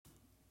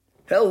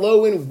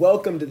Hello and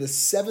welcome to the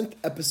 7th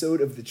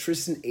episode of the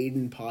Tristan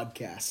Aiden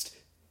podcast.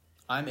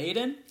 I'm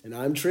Aiden. And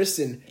I'm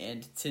Tristan.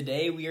 And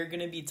today we are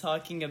going to be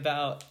talking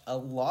about a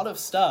lot of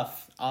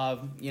stuff.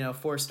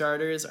 For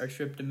starters, our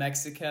trip to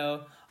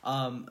Mexico,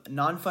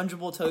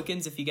 non-fungible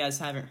tokens, if you guys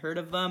haven't heard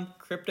of them,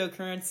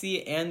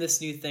 cryptocurrency, and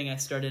this new thing I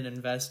started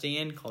investing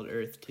in called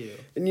Earth 2.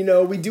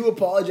 And, we do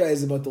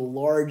apologize about the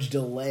large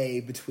delay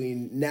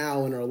between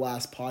now and our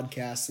last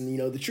podcast.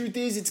 And, the truth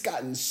is it's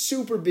gotten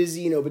super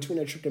busy, between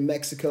our trip to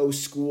Mexico,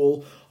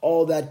 school,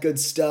 all that good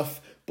stuff.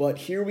 But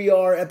here we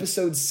are,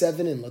 episode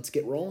 7, and let's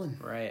get rolling.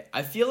 Right.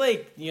 I feel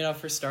like,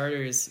 for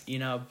starters,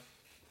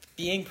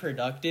 being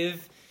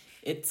productive,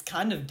 it's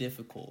kind of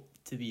difficult,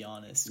 to be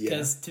honest.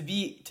 Because to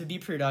be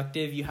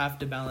productive, you have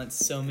to balance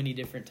so many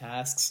different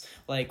tasks.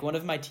 Like, one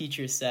of my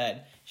teachers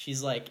said,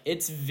 she's like,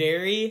 it's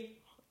very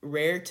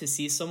rare to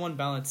see someone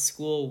balance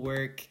school,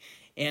 work,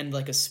 and,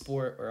 like, a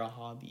sport or a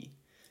hobby.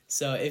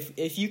 So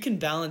if you can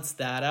balance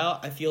that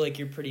out, I feel like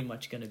you're pretty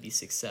much going to be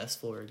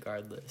successful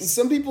regardless. And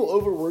some people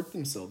overwork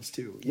themselves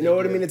too. You know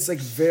what I mean? It's like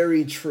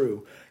very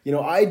true.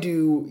 I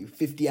do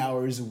 50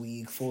 hours a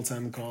week,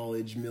 full-time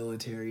college,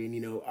 military,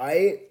 and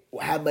I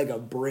had like a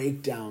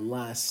breakdown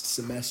last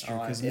semester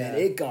because man,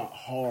 it got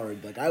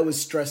hard. Like I was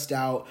stressed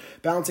out,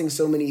 bouncing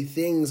so many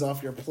things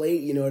off your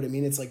plate, you know what I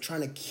mean? It's like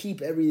trying to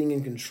keep everything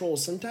in control.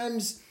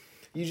 Sometimes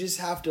you just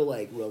have to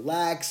like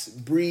relax,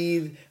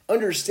 breathe,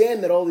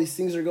 understand that all these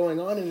things are going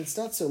on, and it's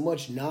not so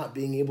much not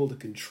being able to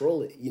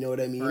control it. You know what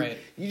I mean? Right.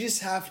 You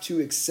just have to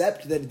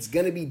accept that it's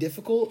going to be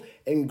difficult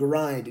and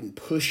grind and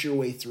push your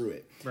way through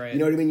it. Right. You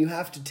know what I mean? You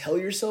have to tell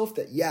yourself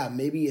that,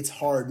 maybe it's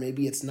hard,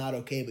 maybe it's not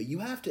okay, but you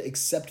have to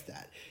accept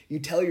that. You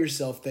tell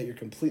yourself that you're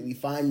completely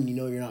fine and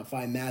you're not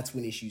fine. That's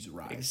when issues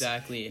arise.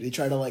 Exactly. They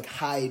try to like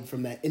hide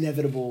from that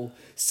inevitable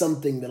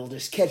something that'll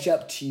just catch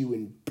up to you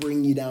and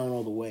bring you down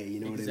all the way. You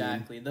know what I mean?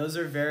 Exactly. Those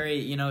are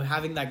very,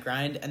 having that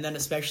grind, and then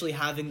especially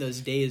having those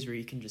days where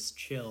you can just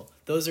chill.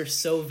 Those are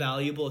so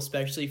valuable,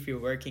 especially if you're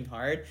working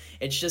hard.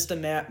 It's just a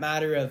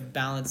matter of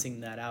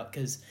balancing that out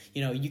because,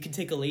 you can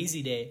take a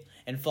lazy day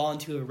and fall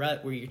into a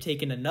rut where you're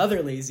taking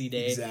another lazy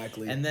day.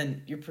 Exactly. And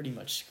then you're pretty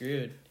much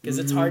screwed because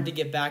it's hard to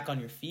get back on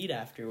your feet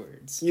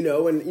afterwards.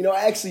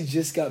 I actually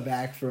just got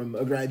back from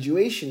a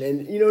graduation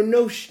and,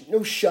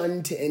 no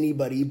shun to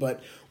anybody,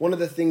 but one of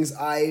the things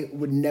I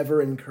would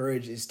never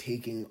encourage is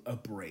taking a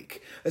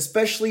break,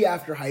 especially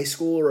after high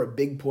school or a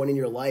big point in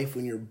your life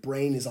when your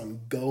brain is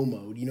on go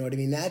mode. You know what I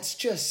mean? That's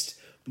just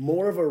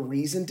more of a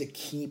reason to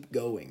keep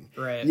going.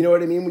 Right. You know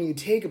what I mean? When you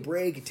take a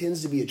break, it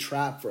tends to be a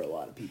trap for a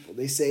lot of people.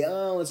 They say,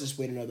 let's just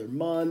wait another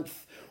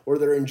month, or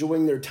they're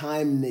enjoying their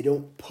time and they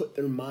don't put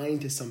their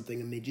mind to something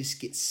and they just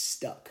get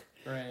stuck.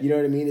 Right. You know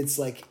what I mean? It's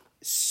like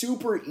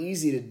super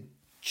easy to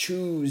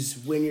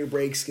choose when your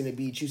break's going to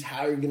be, choose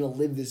how you're going to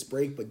live this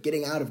break, but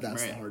getting out of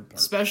that's the hard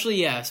part.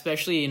 Especially,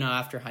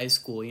 after high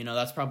school,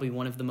 that's probably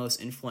one of the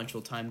most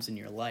influential times in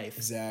your life.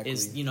 Exactly.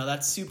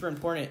 That's super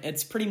important.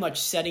 It's pretty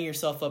much setting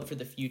yourself up for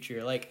the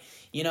future. Like,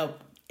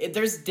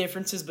 there's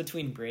differences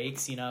between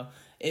breaks,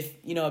 if,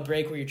 a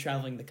break where you're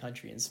traveling the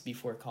country and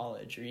before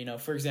college, or,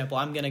 for example,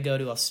 I'm going to go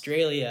to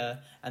Australia,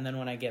 and then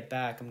when I get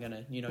back, I'm going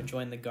to,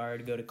 join the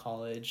Guard, go to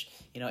college.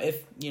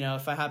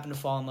 If I happen to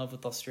fall in love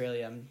with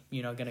Australia, I'm,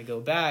 going to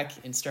go back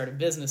and start a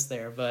business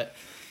there. But,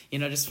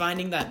 just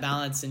finding that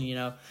balance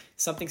and,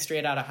 something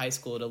straight out of high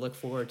school to look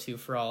forward to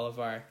for all of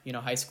our,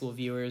 high school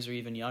viewers or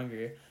even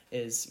younger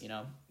is,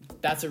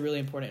 that's a really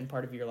important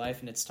part of your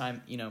life, and it's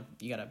time, you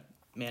got to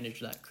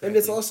manage that correctly. And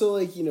it's also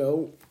like,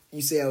 you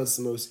say how it's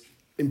the most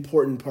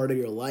important part of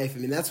your life. I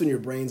mean, that's when your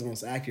brain's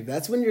most active.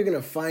 That's when you're going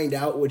to find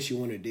out what you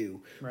want to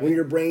do. Right. When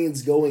your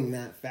brain's going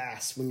that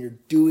fast, when you're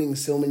doing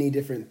so many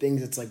different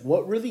things, it's like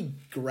what really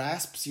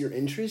grasps your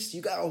interest, you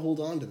got to hold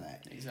on to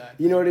that.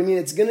 Exactly. You know what I mean?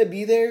 It's going to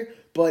be there,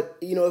 but,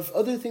 if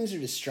other things are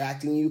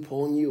distracting you,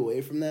 pulling you away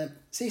from that,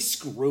 say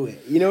screw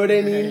it. You know what I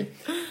mean?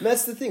 Right. And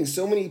that's the thing.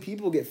 So many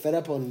people get fed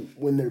up on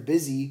when they're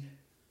busy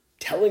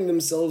telling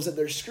themselves that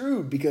they're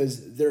screwed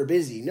because they're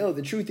busy. No,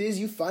 the truth is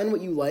you find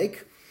what you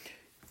like,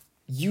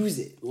 use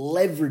it,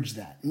 leverage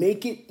that,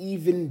 make it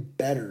even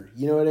better.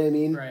 You know what I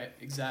mean? Right,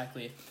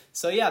 exactly.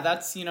 So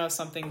that's,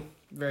 something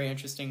very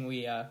interesting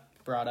we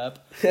brought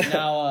up.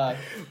 Now,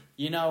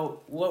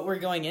 what we're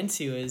going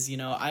into is,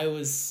 I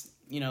was,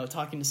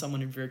 talking to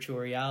someone in virtual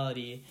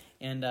reality,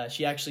 and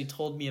she actually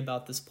told me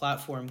about this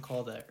platform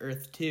called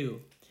Earth 2.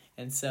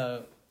 And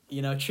so,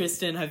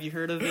 Tristan, have you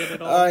heard of it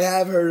at all? I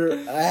have heard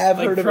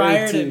of it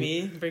prior to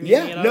me bringing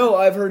it up? No,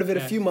 I've heard of it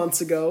a few months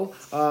ago.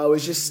 I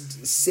was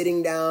just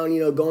sitting down,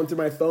 going through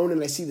my phone,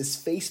 and I see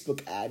this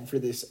Facebook ad for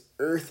this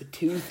Earth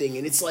 2 thing,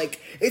 and it's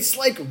like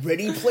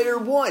Ready Player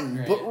One,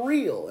 right, but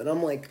real. And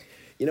I'm like,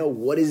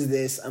 what is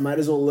this? I might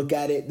as well look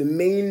at it. The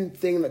main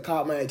thing that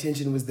caught my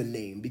attention was the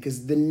name,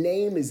 because the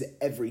name is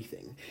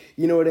everything.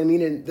 You know what I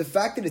mean? And the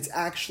fact that it's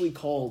actually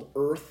called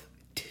Earth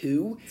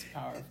 2. It's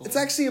powerful. It's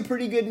actually a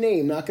pretty good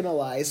name, not gonna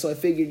lie. So I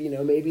figured,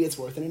 maybe it's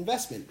worth an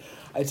investment.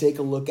 I take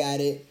a look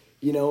at it,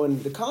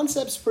 and the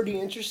concept's pretty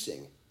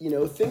interesting.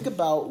 Think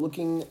about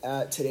looking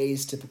at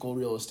today's typical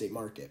real estate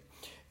market.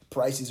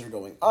 prices are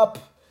going up,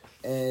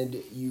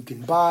 and you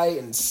can buy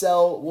and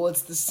sell. Well,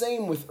 it's the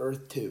same with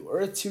Earth 2.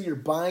 Earth 2, you're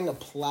buying a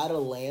plot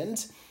of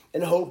land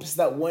in hopes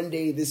that one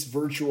day this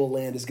virtual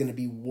land is going to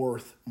be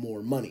worth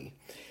more money.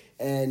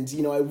 And,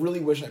 I really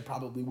wish I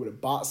probably would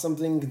have bought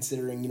something,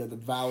 considering, the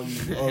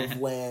value of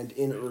land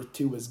in Earth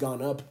 2 has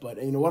gone up. But,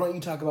 why don't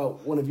you talk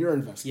about one of your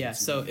investments? Yeah,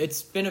 so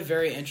it's been a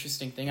very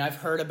interesting thing. I've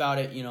heard about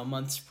it,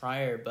 months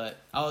prior, but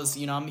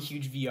I'm a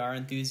huge VR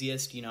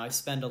enthusiast. I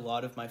spend a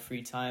lot of my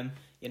free time,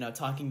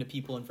 talking to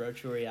people in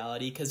virtual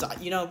reality. Because,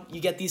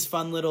 you get these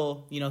fun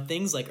little,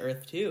 things like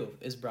Earth 2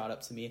 is brought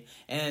up to me.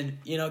 And,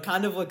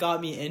 kind of what got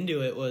me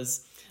into it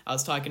was I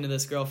was talking to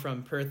this girl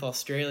from Perth,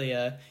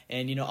 Australia,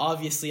 and,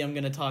 obviously I'm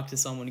going to talk to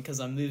someone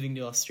because I'm moving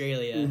to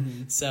Australia.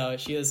 Mm-hmm. So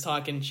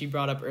she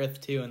brought up Earth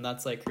 2, and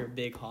that's, like, her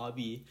big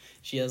hobby.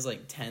 She has,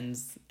 like,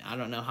 tens, I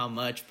don't know how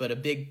much, but a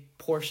big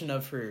portion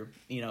of her,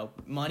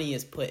 money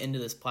is put into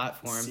this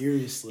platform.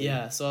 Seriously?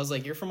 Yeah, so I was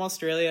like, you're from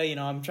Australia,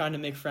 I'm trying to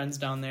make friends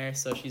down there.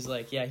 So she's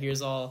like, yeah,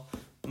 here's all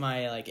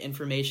my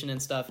information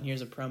and stuff, and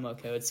here's a promo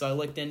code. So I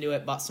looked into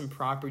it, bought some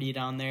property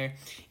down there,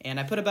 and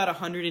I put about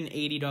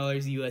 $180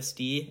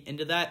 USD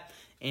into that,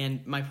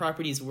 and my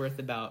property is worth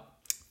about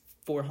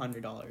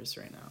 $400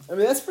 right now. I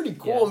mean, that's pretty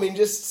cool. Yeah.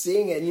 Just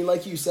seeing it, and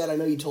like you said, I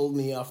know you told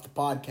me off the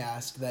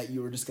podcast that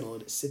you were just going to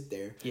let it sit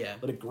there. Yeah.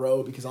 Let it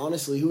grow, because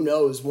honestly, who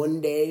knows,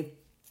 one day,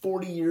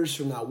 40 years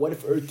from now, what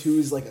if Earth 2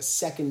 is like a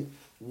second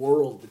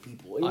world to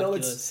people?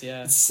 Oculus,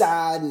 it's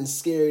sad and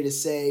scary to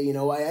say,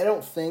 I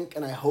don't think,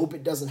 and I hope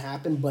it doesn't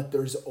happen, but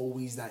there's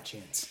always that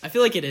chance. I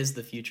feel like it is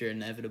the future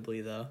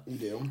inevitably, though. You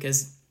do?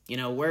 Because,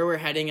 where we're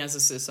heading as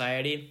a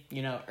society,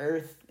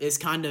 Earth is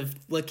kind of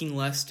looking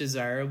less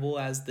desirable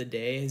as the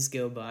days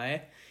go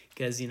by,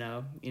 because,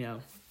 And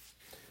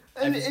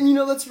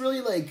that's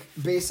really,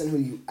 based on who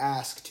you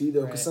ask, too,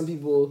 though, because some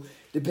people,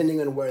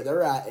 depending on where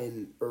they're at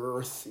in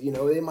Earth,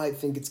 they might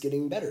think it's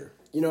getting better.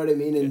 You know what I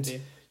mean?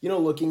 And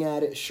looking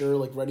at it, sure,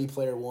 like Ready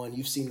Player One,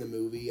 you've seen the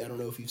movie. I don't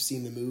know if you've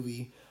seen the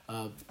movie,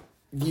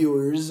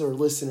 viewers or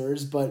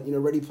listeners, but,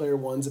 Ready Player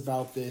One's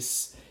about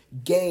this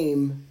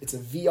game. It's a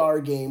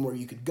VR game where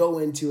you could go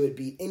into it,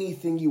 be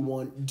anything you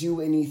want, do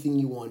anything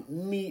you want,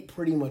 meet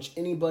pretty much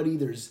anybody.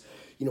 There's,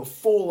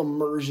 full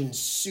immersion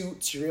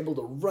suits. You're able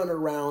to run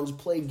around,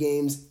 play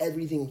games.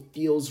 Everything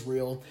feels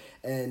real.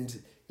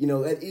 And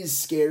that is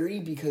scary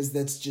because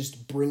that's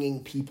just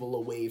bringing people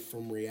away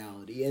from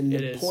reality. And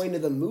the point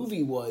of the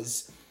movie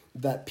was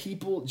that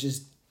people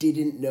just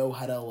didn't know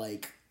how to,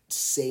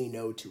 say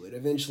no to it.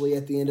 Eventually,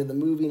 at the end of the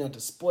movie, not to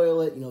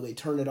spoil it, they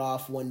turn it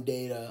off one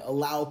day to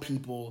allow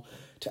people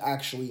to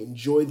actually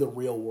enjoy the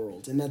real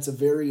world. And that's a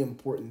very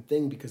important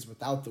thing, because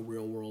without the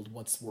real world,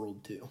 what's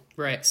World 2?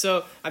 Right.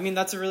 So,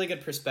 that's a really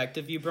good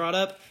perspective you brought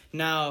up.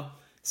 Now,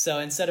 so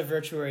instead of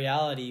virtual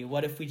reality,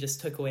 what if we just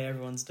took away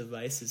everyone's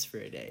devices for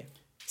a day?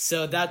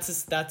 So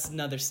that's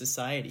another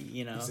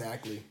society,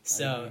 Exactly.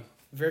 So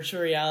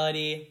virtual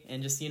reality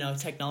and just,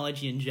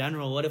 technology in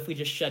general, what if we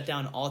just shut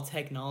down all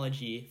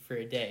technology for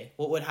a day?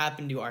 What would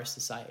happen to our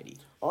society?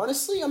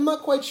 Honestly, I'm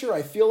not quite sure.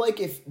 I feel like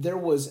if there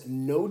was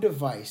no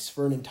device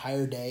for an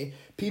entire day,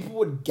 people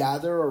would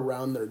gather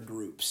around their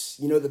groups.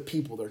 The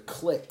people, their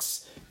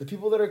cliques, the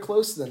people that are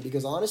close to them.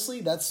 Because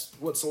honestly, that's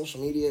what social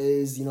media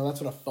is.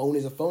 That's what a phone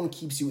is. A phone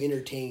keeps you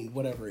entertained,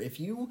 whatever. If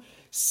you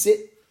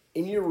sit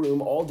in your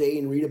room all day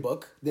and read a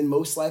book, then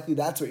most likely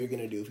that's what you're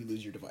going to do if you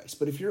lose your device.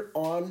 But if you're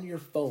on your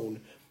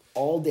phone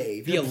all day,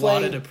 if you're playing, a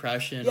lot of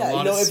depression, a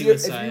lot of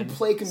suicide. If you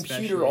play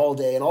computer all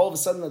day and all of a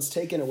sudden that's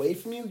taken away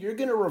from you, you're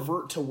going to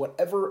revert to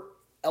whatever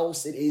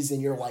else it is in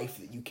your life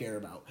that you care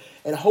about.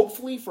 And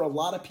hopefully for a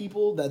lot of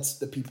people, that's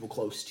the people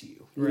close to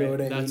you. You know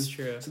what I mean? That's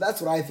true. So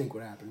that's what I think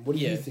would happen. What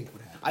do you think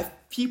would happen?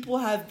 People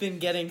have been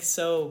getting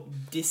so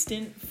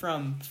distant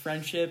from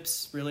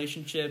friendships,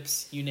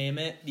 relationships, you name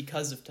it,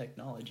 because of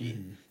technology.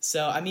 Mm-hmm.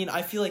 So,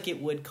 I feel like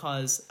it would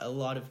cause a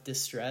lot of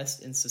distress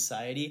in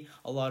society,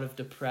 a lot of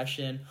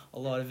depression, a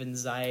lot of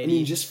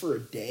anxiety. Just for a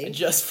day?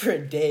 Just for a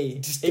day.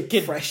 Just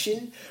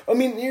depression?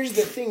 Here's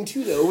the thing,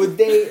 too, though. Would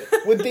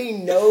they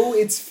know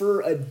it's for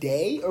a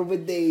day, or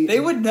would they... They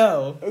would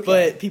know,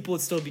 but people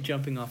would still be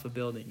jumping off of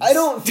buildings. I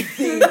don't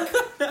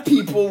think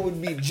people would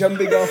be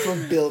jumping off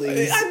of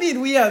buildings.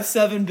 We have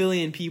 7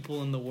 billion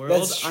people in the world.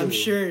 That's true. I'm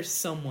sure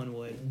someone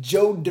would.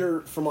 Joe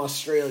Dirt from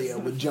Australia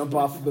would jump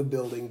off of a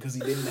building because he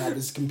didn't have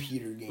his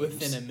computer games.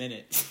 Within a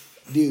minute.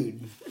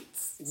 Dude,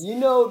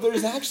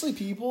 there's actually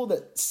people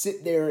that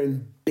sit there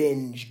and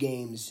binge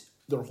games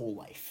their whole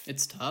life.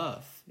 It's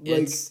tough.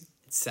 It's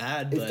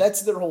sad. If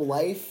that's their whole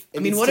life...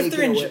 what if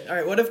they're all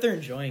right, what if they're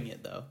enjoying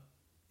it, though?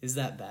 Is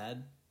that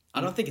bad?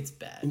 I don't think it's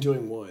bad.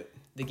 Enjoying what?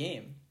 The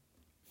game.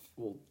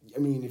 Well,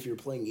 if you're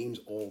playing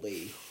games all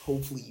day,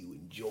 hopefully you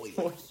enjoy it.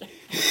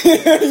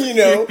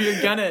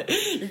 You're gonna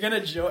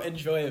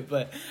enjoy it,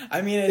 but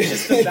it's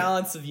just the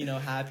balance of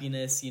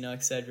happiness,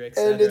 et cetera, et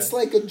cetera. And it's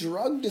like a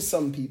drug to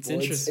some people. It's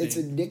interesting. It's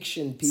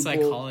addiction. People,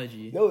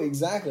 psychology. No,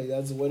 exactly.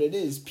 That's what it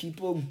is.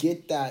 People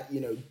get that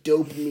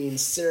dopamine,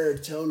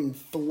 serotonin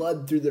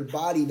flood through their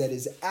body that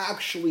is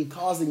actually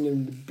causing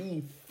them to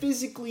be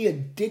physically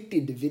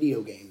addicted to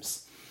video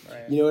games.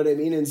 Right. You know what I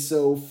mean? And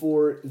so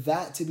for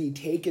that to be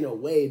taken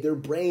away, their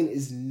brain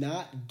is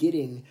not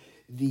getting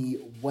the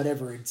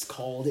whatever it's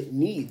called it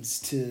needs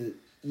to,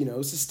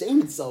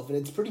 sustain itself. And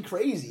it's pretty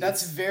crazy.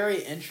 That's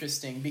very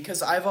interesting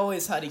because I've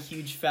always had a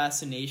huge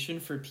fascination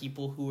for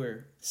people who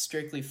are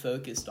strictly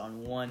focused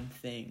on one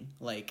thing,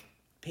 like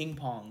ping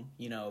pong,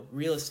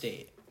 real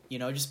estate.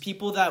 Just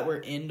people that were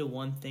into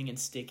one thing and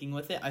sticking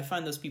with it. I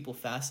find those people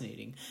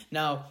fascinating.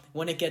 Now,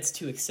 when it gets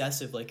too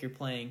excessive, like you're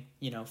playing,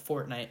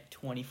 Fortnite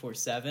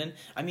 24/7,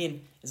 I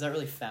mean, is that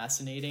really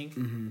fascinating?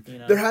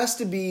 Mm-hmm. There has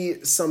to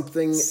be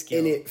something Skill.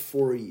 in it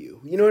for you.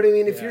 You know what I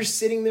mean? If Yeah. you're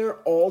sitting there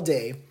all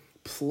day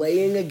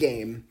playing a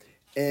game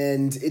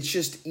and it's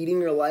just eating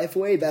your life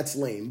away, that's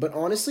lame. But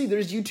honestly,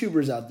 there's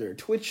YouTubers out there,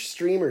 Twitch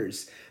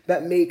streamers,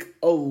 that make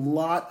a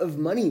lot of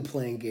money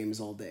playing games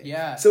all day.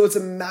 Yeah. So it's a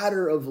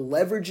matter of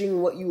leveraging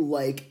what you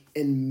like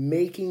and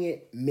making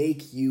it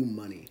make you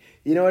money.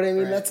 You know what I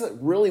mean? Right. That's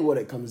really what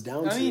it comes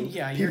down to.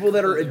 Yeah, you're people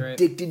that are completely right.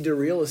 addicted to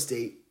real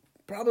estate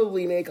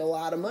probably make a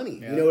lot of money.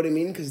 Yeah. You know what I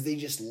mean? Because they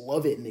just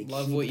love it and they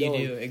Love keep what going.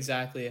 you do,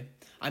 exactly.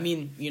 I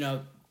mean,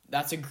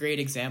 that's a great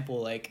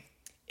example. Like,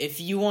 if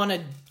you want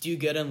to do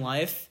good in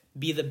life,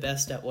 be the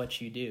best at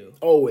what you do.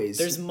 Always.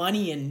 There's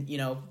money in,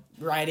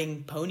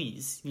 riding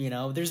ponies,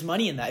 There's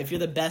money in that. If you're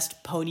the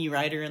best pony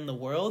rider in the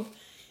world,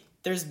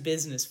 there's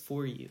business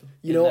for you.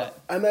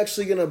 I'm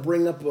actually going to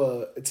bring up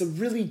it's a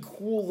really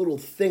cool little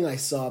thing I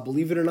saw.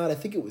 Believe it or not, I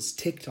think it was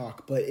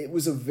TikTok, but it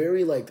was a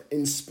very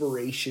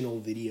inspirational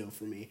video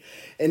for me.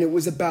 And it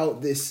was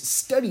about this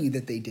study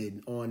that they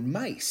did on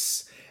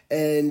mice.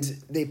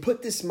 And they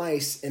put this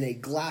mice in a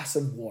glass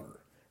of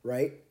water,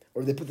 right?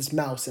 Or they put this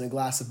mouse in a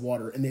glass of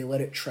water and they let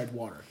it tread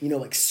water.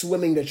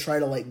 Swimming to try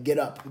to get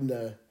up. And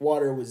the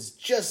water was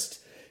just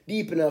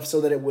deep enough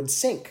so that it would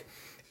sink.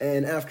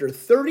 And after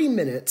 30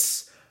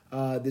 minutes,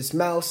 this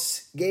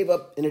mouse gave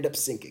up, ended up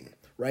sinking,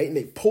 right? And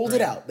they pulled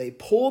it out. They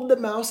pulled the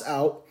mouse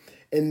out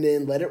and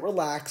then let it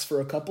relax for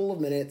a couple of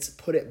minutes,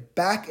 put it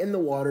back in the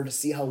water to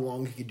see how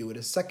long it could do it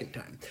a second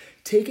time.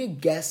 Take a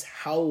guess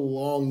how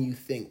long you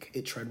think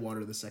it tread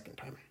water the second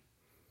time.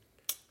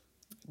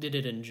 Did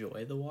it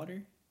enjoy the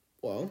water?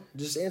 Well,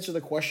 just answer the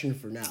question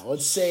for now.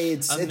 Let's say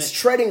it's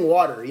treading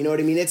water. You know what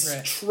I mean? It's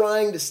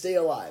trying to stay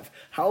alive.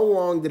 How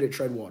long did it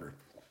tread water?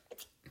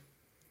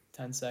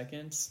 10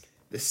 seconds.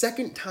 The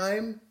second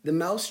time, the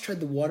mouse tread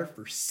the water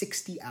for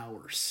 60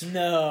 hours.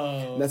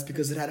 No. And that's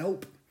because it had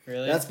hope.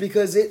 Really? That's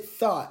because it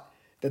thought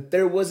that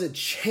there was a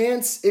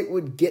chance it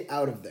would get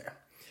out of there.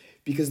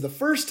 Because the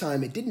first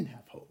time, it didn't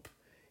have hope.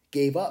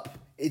 Gave up.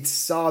 It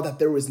saw that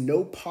there was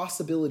no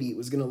possibility it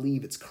was going to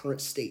leave its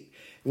current state.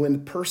 And when the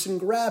person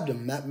grabbed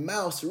him, that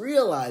mouse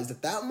realized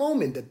at that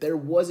moment that there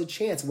was a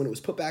chance. And when it was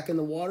put back in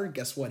the water,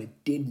 guess what?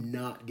 It did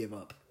not give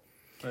up.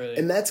 Really?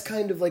 And that's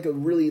kind of a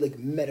really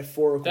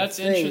metaphorical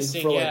thing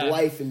for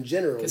life in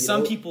general. Because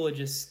some people would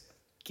just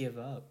give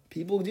up.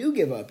 People do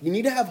give up. You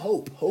need to have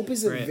hope. Hope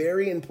is a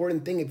very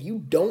important thing. If you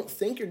don't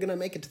think you're going to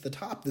make it to the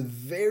top, the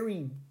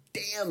very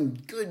damn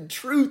good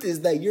truth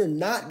is that you're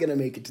not going to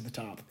make it to the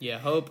top. Yeah,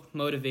 hope,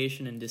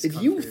 motivation, and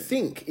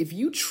discomfort. If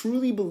you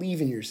truly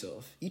believe in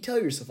yourself, you tell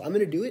yourself, I'm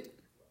going to do it,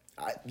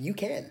 you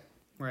can.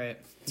 Right.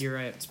 You're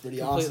right. It's pretty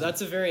awesome.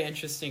 That's a very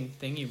interesting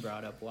thing you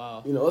brought up.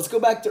 Wow. Let's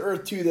go back to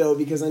Earth 2, though,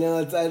 because I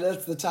know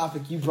that's the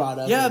topic you brought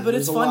up. Yeah, but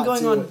it's fun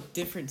going on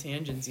different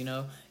tangents,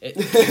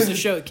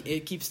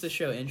 It keeps the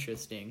show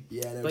interesting.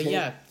 Yeah, no, but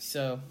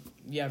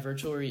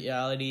virtual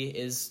reality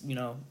is,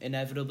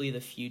 inevitably the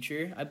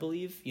future, I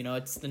believe.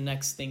 It's the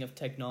next thing of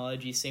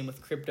technology. Same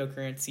with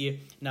cryptocurrency.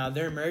 Now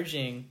they're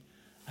merging,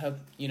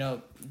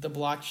 the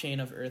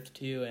blockchain of Earth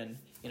 2 and,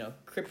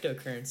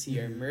 cryptocurrency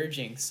are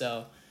merging.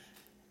 So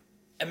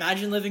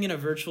imagine living in a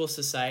virtual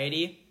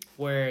society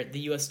where the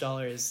US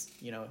dollar is,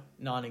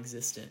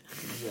 non-existent.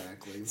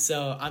 Exactly.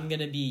 So I'm going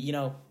to be,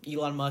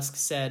 Elon Musk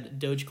said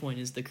Dogecoin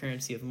is the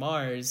currency of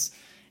Mars.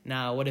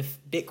 Now, what if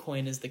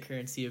Bitcoin is the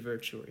currency of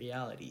virtual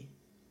reality?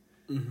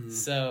 Mm-hmm.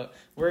 So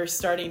we're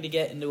starting to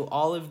get into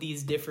all of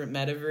these different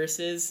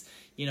metaverses,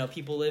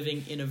 people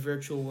living in a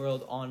virtual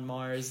world on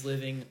Mars,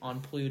 living on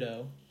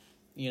Pluto,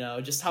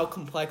 just how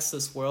complex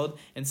this world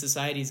and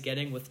society is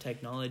getting with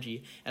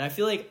technology. And I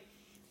feel like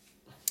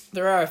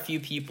there are a few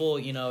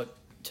people,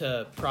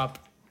 to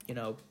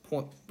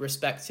point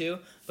respect to,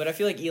 but I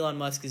feel like Elon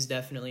Musk is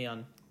definitely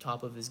on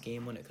top of his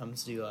game when it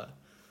comes to,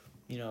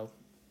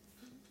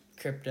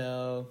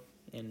 crypto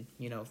and,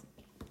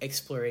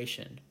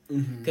 exploration.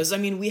 Because,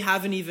 we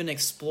haven't even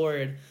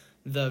explored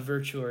the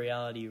virtual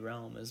reality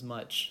realm as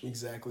much.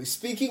 Exactly.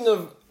 Speaking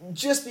of,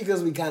 just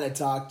because we kind of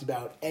talked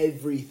about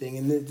everything,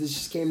 and this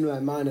just came to my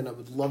mind and I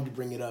would love to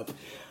bring it up,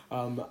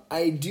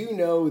 I do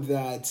know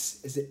that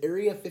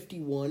Area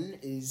 51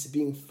 is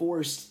being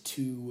forced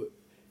to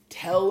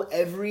tell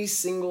every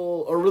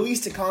single, or release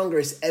to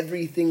Congress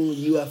everything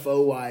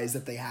UFO-wise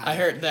that they have. I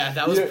heard that.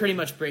 That was pretty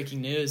much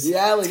breaking news.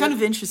 Yeah, it's kind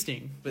of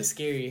interesting, but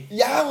scary.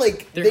 Yeah,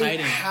 They're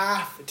hiding.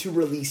 Have to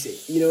release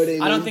it. You know what I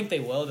mean? I don't think they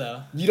will,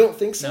 though. You don't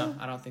think so? No,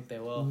 I don't think they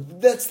will.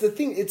 That's the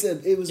thing.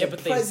 It was a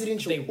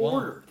presidential they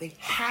order. They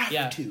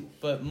have to.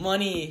 But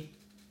money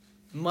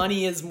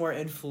money is more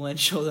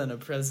influential than a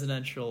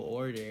presidential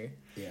order.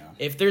 Yeah.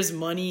 If there's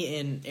money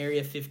in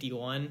Area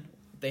 51,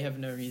 they have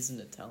no reason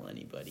to tell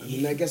anybody. I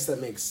mean, I guess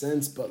that makes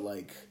sense, but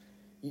like...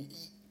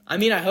 I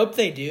mean, I hope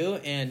they do,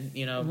 and,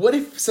 you know... What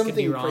if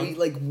something wrong. crazy...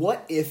 Like,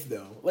 what if,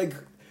 though? Like,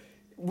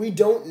 we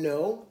don't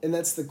know, and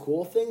that's the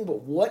cool thing,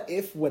 but what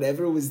if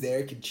whatever was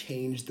there could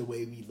change the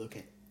way we look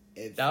at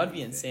everything? That would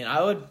be insane.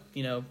 I would,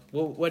 you know...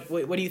 What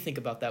do you think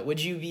about that?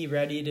 Would you be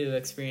ready to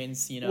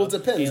experience, you know, Well, it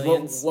depends.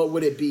 aliens? What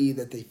would it be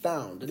that they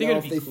found? I think now,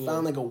 it'd if be they cool.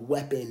 found, like, a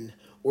weapon...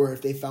 Or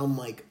if they found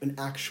like an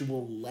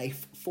actual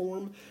life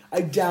form, I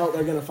doubt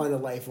they're gonna find a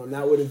life form.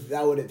 That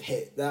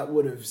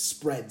would have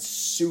spread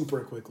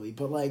super quickly.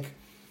 But like,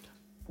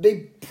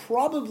 they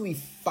probably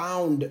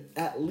found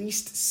at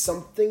least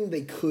something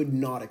they could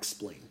not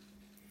explain.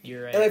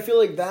 You're right. And I feel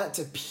like that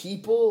to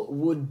people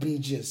would be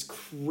just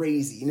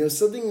crazy. You know,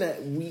 something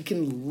that we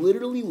can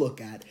literally look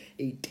at,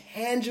 a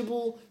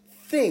tangible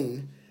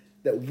thing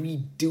that we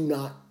do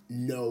not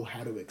know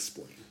how to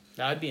explain.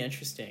 That would be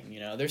interesting,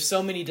 you know. There's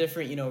so many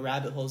different, you know,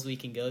 rabbit holes we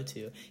can go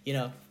to. You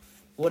know,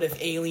 what if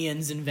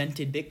aliens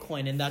invented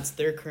Bitcoin and that's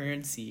their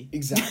currency?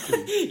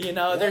 Exactly. You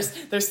know, Yeah.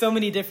 there's so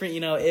many different, you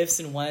know,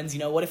 ifs and whens. You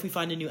know, what if we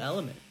find a new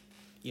element?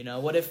 You know,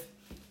 what if,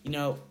 you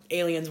know,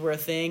 aliens were a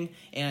thing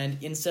and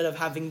instead of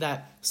having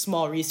that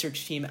small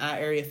research team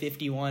at Area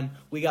 51,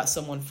 we got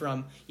someone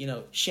from, you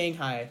know,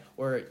 Shanghai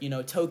or, you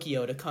know,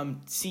 Tokyo to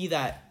come see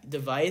that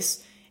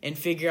device and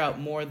figure out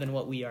more than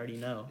what we already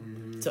know.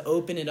 Mm-hmm. To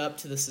open it up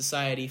to the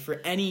society for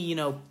any, you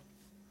know,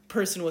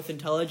 person with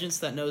intelligence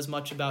that knows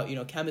much about, you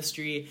know,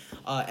 chemistry,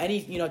 any,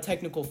 you know,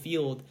 technical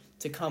field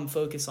to come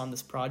focus on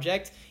this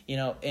project, you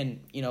know, and,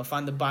 you know,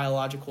 find the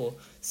biological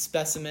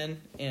specimen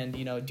and,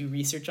 you know, do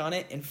research on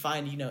it and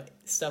find, you know,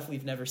 stuff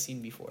we've never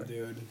seen before.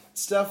 Dude,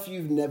 stuff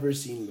you've never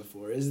seen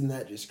before. Isn't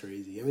that just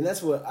crazy? I mean,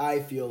 that's what I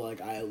feel like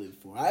I live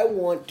for. I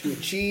want to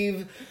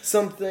achieve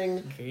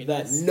something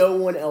that no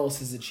one else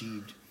has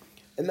achieved.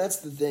 And that's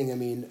the thing. I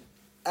mean,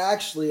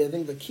 actually, I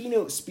think the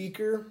keynote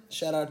speaker,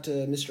 shout out to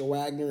Mr.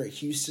 Wagner at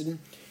Houston,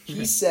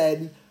 he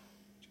said,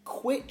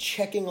 quit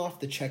checking off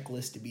the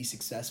checklist to be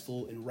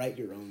successful and write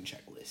your own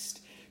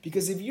checklist.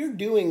 Because if you're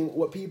doing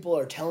what people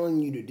are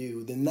telling you to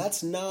do, then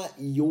that's not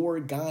your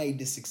guide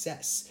to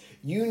success.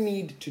 You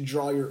need to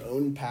draw your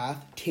own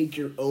path, take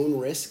your own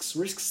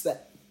risks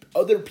that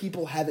other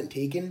people haven't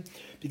taken,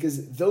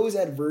 because those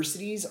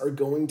adversities are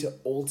going to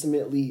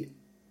ultimately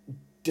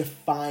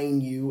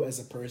define you as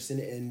a person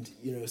and,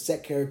 you know,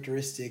 set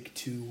characteristic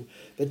to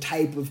the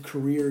type of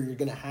career you're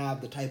going to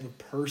have, the type of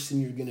person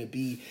you're going to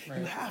be. Right.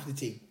 You have to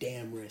take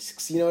damn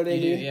risks. You know what I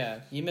mean? Yeah.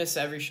 You miss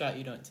every shot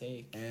you don't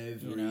take.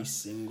 Every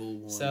single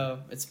one. So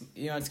it's,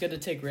 you know, it's good to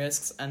take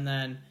risks and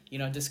then, you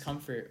know,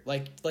 discomfort.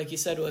 Like you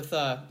said with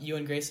you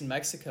and Grace in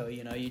Mexico,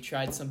 you know, you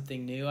tried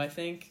something new, I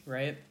think,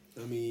 right?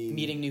 I mean,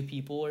 meeting new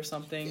people or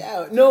something.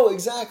 Yeah, no,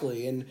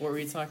 exactly. And what were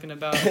you talking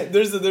about?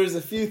 there's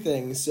a few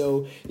things.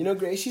 So, you know,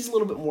 Grace, she's a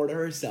little bit more to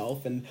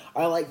herself, and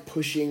I like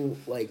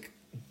pushing like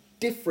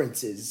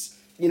differences.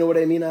 You know what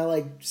I mean? I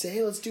like say,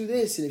 hey, let's do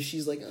this, and if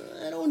she's like,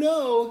 I don't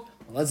know,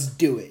 let's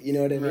do it. You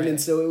know what I mean? Right. And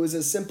so it was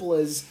as simple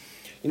as,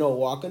 you know, a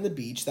walk on the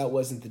beach. That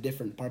wasn't the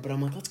different part, but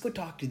I'm like, let's go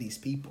talk to these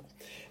people,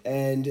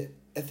 and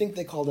I think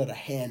they called it a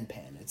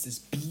handpan. It's this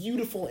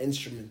beautiful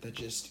instrument that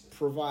just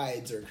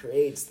provides or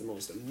creates the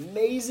most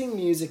amazing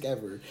music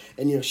ever.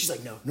 And, you know, she's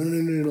like, no,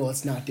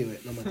 let's not do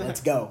it. And I'm like,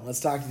 let's go. Let's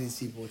talk to these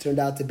people. It turned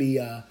out to be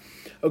a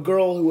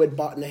girl who had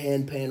bought a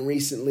handpan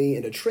recently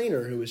and a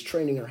trainer who was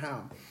training her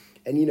how.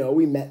 And, you know,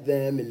 we met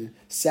them and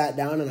sat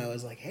down, and I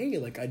was like, hey,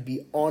 like, I'd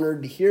be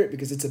honored to hear it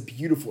because it's a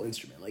beautiful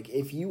instrument. Like,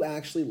 if you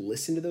actually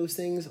listen to those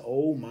things,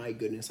 oh my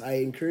goodness. I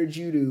encourage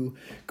you to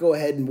go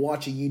ahead and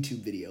watch a YouTube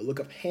video. Look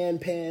up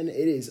handpan.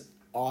 It is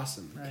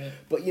awesome. Right.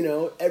 But, you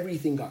know,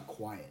 everything got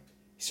quiet.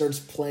 He starts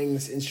playing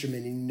this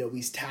instrument, and, you know,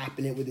 he's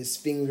tapping it with his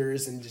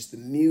fingers, and just the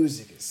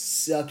music is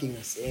sucking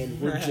us in.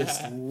 We're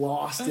just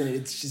lost in it.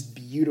 It's just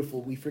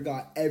beautiful. We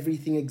forgot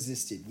everything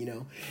existed, you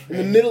know. In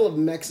the middle of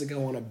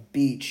Mexico on a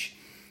beach,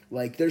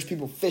 like, there's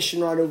people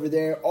fishing right over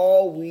there.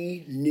 All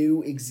we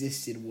knew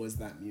existed was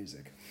that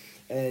music.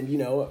 And, you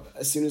know,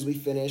 as soon as we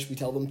finish, we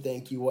tell them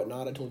thank you,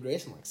 whatnot. I told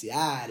Grace, I'm like, see,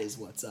 that is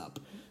what's up.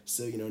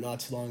 So, you know,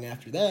 not too long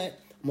after that,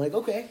 I'm like,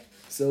 okay.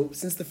 So,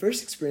 since the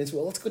first experience,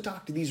 well, let's go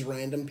talk to these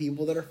random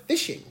people that are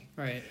fishing.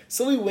 Right.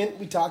 So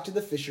we talked to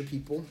the fisher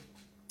people.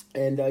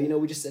 And, you know,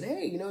 we just said,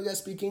 hey, you know, you guys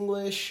speak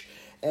English?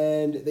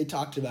 And they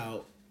talked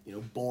about, you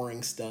know,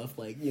 boring stuff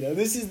like, you know,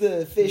 this is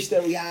the fish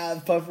that we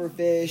have, puffer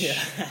fish.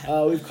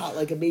 Yeah. We've caught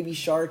like a baby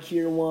shark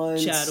here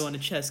once. Chad won a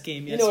chess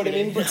game yesterday. You know what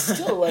I mean? But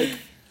still, like,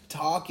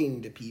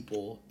 talking to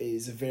people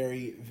is a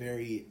very,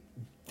 very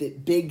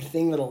big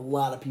thing that a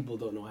lot of people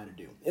don't know how to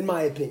do, in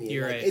my opinion.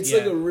 You're like, right. It's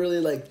like a really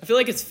like... I feel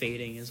like it's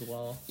fading as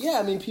well. Yeah,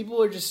 I mean,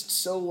 people are just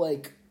so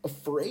like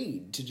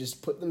afraid to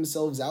just put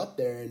themselves out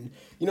there. And,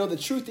 you know, the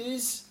truth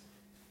is,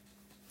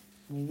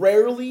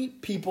 rarely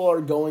people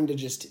are going to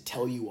just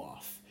tell you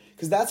off.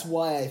 Because that's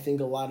why I think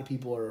a lot of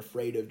people are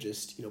afraid of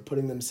just, you know,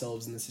 putting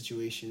themselves in the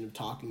situation of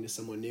talking to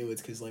someone new.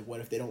 It's because, like,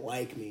 what if they don't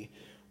like me?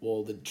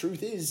 Well, the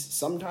truth is,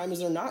 sometimes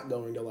they're not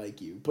going to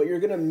like you, but you're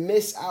going to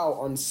miss out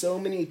on so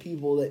many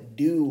people that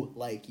do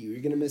like you.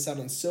 You're going to miss out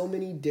on so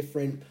many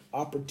different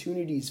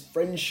opportunities,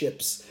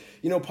 friendships,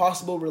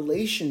 possible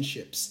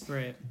relationships,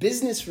 right,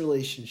 business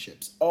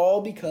relationships,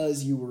 all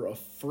because you were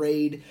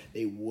afraid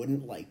they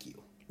wouldn't like you.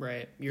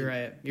 Right, you're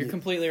right. You're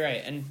completely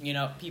right. And,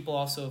 people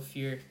also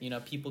fear,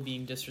 people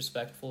being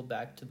disrespectful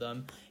back to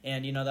them.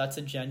 And, that's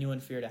a genuine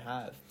fear to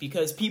have.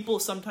 Because people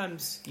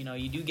sometimes,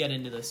 you do get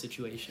into those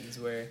situations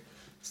where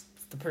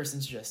the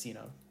person's just,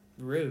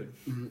 rude.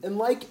 Mm-hmm. And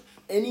like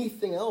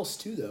anything else,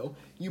 too, though,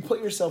 you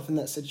put yourself in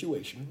that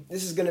situation.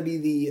 This is going to be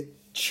the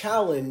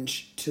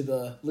challenge to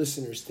the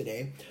listeners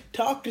today.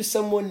 Talk to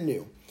someone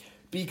new.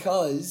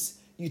 Because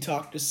you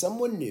talk to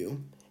someone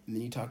new, and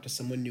then you talk to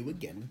someone new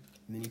again,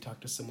 and then you talk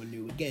to someone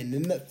new again.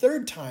 And the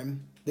third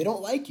time, they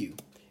don't like you.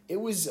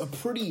 It was a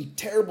pretty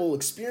terrible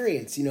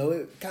experience,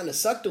 It kind of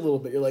sucked a little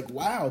bit. You're like,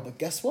 wow, but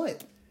guess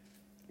what?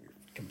 You're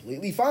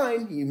completely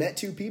fine. You met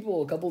two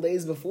people a couple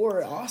days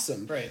before.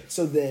 Awesome. Right.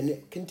 So then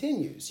it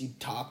continues. You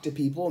talk to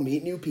people,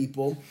 meet new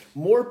people.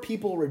 More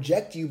people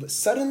reject you, but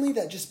suddenly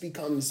that just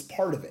becomes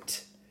part of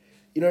it.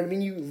 You know what I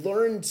mean? You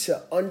learn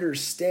to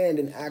understand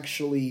and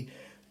actually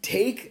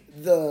take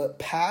the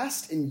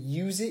past and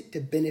use it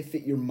to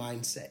benefit your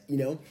mindset,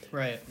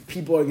 Right.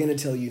 People are going to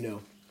tell you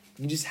no.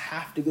 You just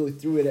have to go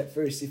through it at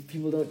first. If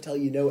people don't tell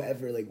you no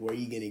ever, where are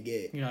you going to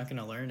get? You're not going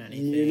to learn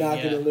anything. You're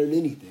not going to learn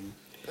anything.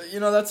 But,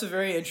 that's a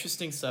very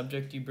interesting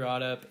subject you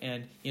brought up.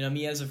 And,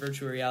 me as a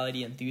virtual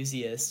reality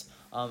enthusiast,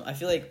 I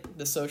feel like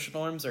the social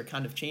norms are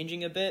kind of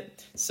changing a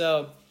bit.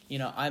 So,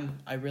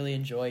 I really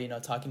enjoy,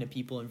 talking to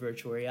people in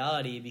virtual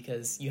reality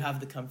because you have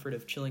the comfort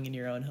of chilling in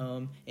your own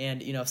home.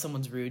 And, if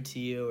someone's rude to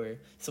you or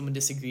someone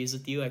disagrees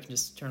with you, I can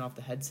just turn off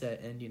the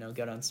headset and,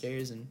 go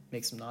downstairs and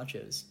make some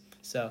nachos.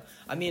 So,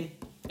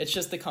 it's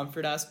just the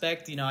comfort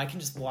aspect. I can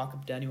just walk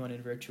up to anyone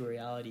in virtual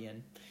reality,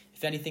 and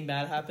if anything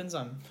bad happens,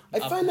 I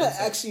find that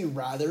actually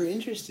rather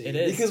interesting. It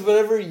is. Because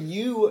whenever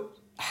you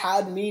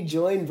had me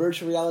join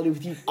virtual reality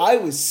with you, I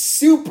was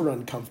super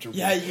uncomfortable.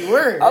 Yeah, you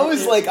were. I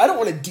was like, I don't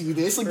want to do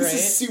this. This Right?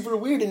 is super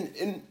weird.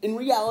 And in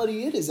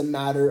reality, it is a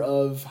matter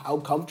of how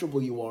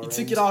comfortable you are. You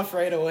took it off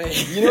right away.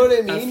 You know what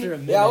I mean? After a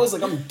minute. Yeah, I was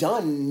like, I'm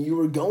done. You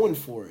were going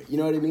for it. You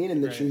know what I mean?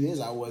 And the Right. truth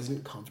is, I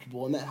wasn't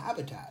comfortable in that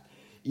habitat.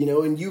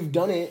 And you've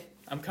done it.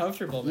 I'm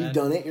comfortable, man. You've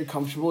done it. You're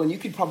comfortable. And you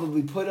could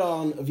probably put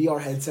on a VR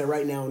headset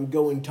right now and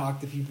go and talk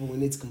to people,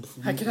 and it's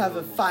completely I could have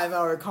a normal.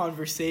 5-hour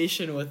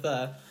conversation with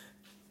a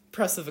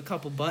press of a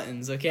couple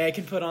buttons. Okay, I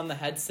can put on the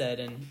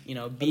headset and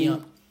be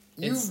on.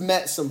 You've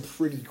met some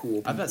pretty cool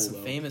people. I've met some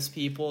though. famous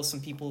people. Some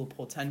people who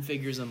pull 10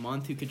 figures a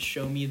month who could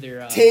show me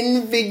their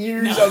 10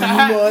 figures a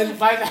month.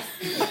 My bad.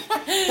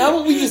 How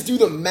about we just do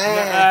the math?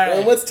 All right.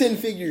 And what's 10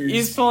 figures?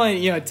 He's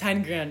pulling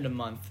 10 grand a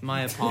month.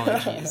 My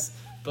apologies,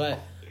 but.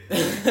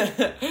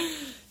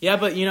 Yeah,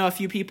 but a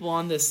few people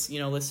on this,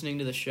 listening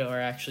to the show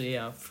are actually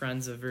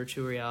friends of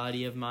virtual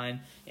reality of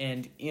mine,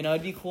 and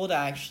it'd be cool to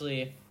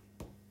actually,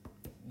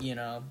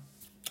 have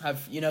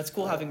it's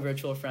cool having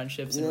virtual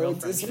friendships and real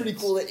friendships. It's pretty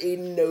cool that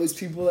Aiden knows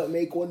people that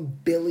make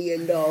 $1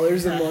 billion a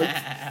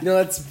month.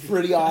 That's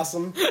pretty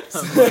awesome.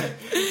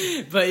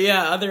 But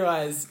yeah,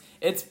 otherwise.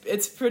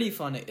 It's pretty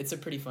fun. It's a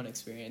pretty fun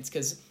experience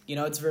because,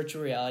 it's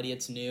virtual reality,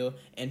 it's new,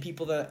 and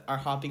people that are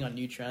hopping on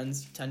new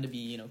trends tend to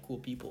be, cool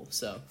people,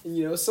 so.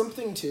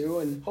 Something too,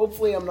 and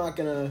hopefully I'm not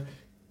going to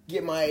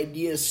get my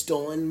ideas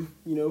stolen,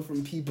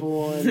 from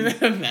people on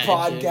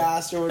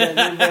podcasts or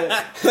whatever,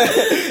 but,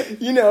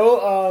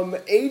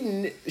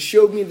 Aiden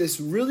showed me this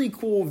really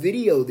cool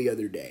video the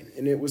other day,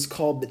 and it was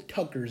called The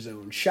Tucker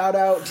Zone. Shout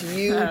out to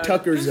you,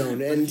 Tucker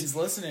Zone. And he's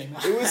listening.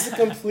 It was a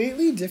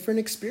completely different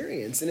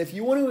experience, and if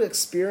you want to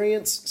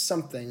experience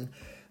something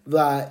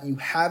that you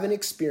haven't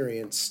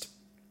experienced,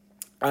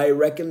 I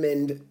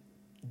recommend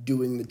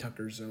doing The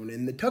Tucker Zone.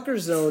 And The Tucker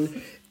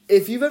Zone,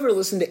 if you've ever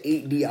listened to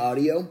 8D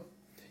audio,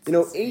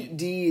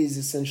 8D is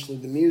essentially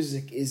the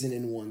music isn't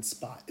in one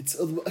spot. It's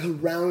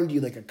around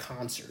you like a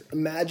concert.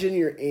 Imagine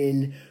you're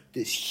in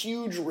this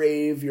huge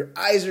rave, your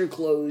eyes are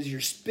closed,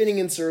 you're spinning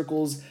in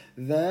circles.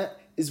 That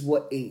is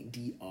what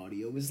 8D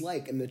audio is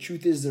like. And the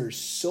truth is there's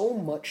so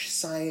much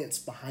science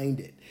behind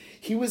it.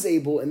 He was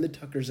able, in the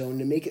Tucker Zone,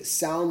 to make it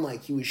sound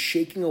like he was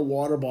shaking a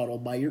water bottle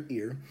by your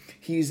ear.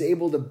 He was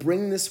able to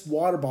bring this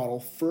water bottle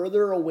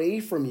further away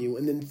from you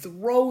and then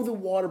throw the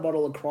water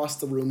bottle across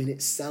the room, and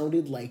it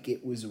sounded like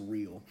it was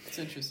real. It's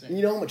interesting.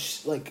 You know how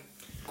much,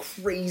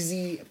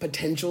 crazy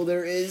potential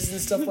there is and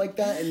stuff like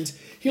that? And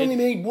he only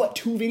made, 2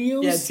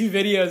 videos? Yeah, 2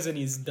 videos and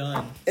he's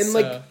done.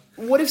 And,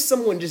 what if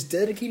someone just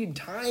dedicated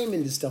time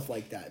into stuff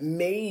like that?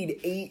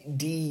 Made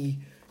 8D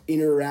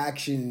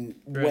interaction,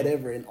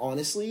 whatever, and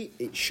honestly,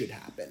 it should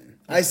happen.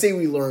 I say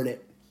we learn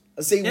it.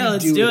 I say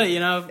let's do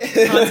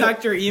it.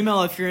 Contact our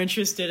email if you're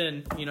interested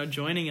in,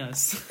 joining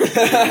us.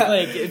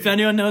 If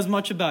anyone knows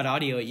much about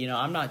audio,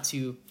 I'm not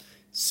too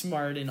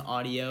smart in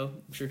audio.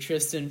 I'm sure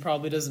Tristan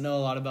probably doesn't know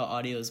a lot about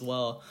audio as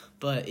well.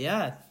 But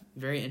yeah,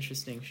 Very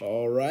interesting show.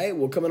 All right.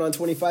 Well, coming on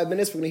 25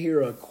 minutes, we're going to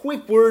hear a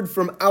quick word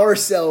from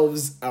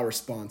ourselves, our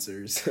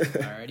sponsors.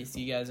 Alrighty,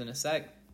 see you guys in a sec.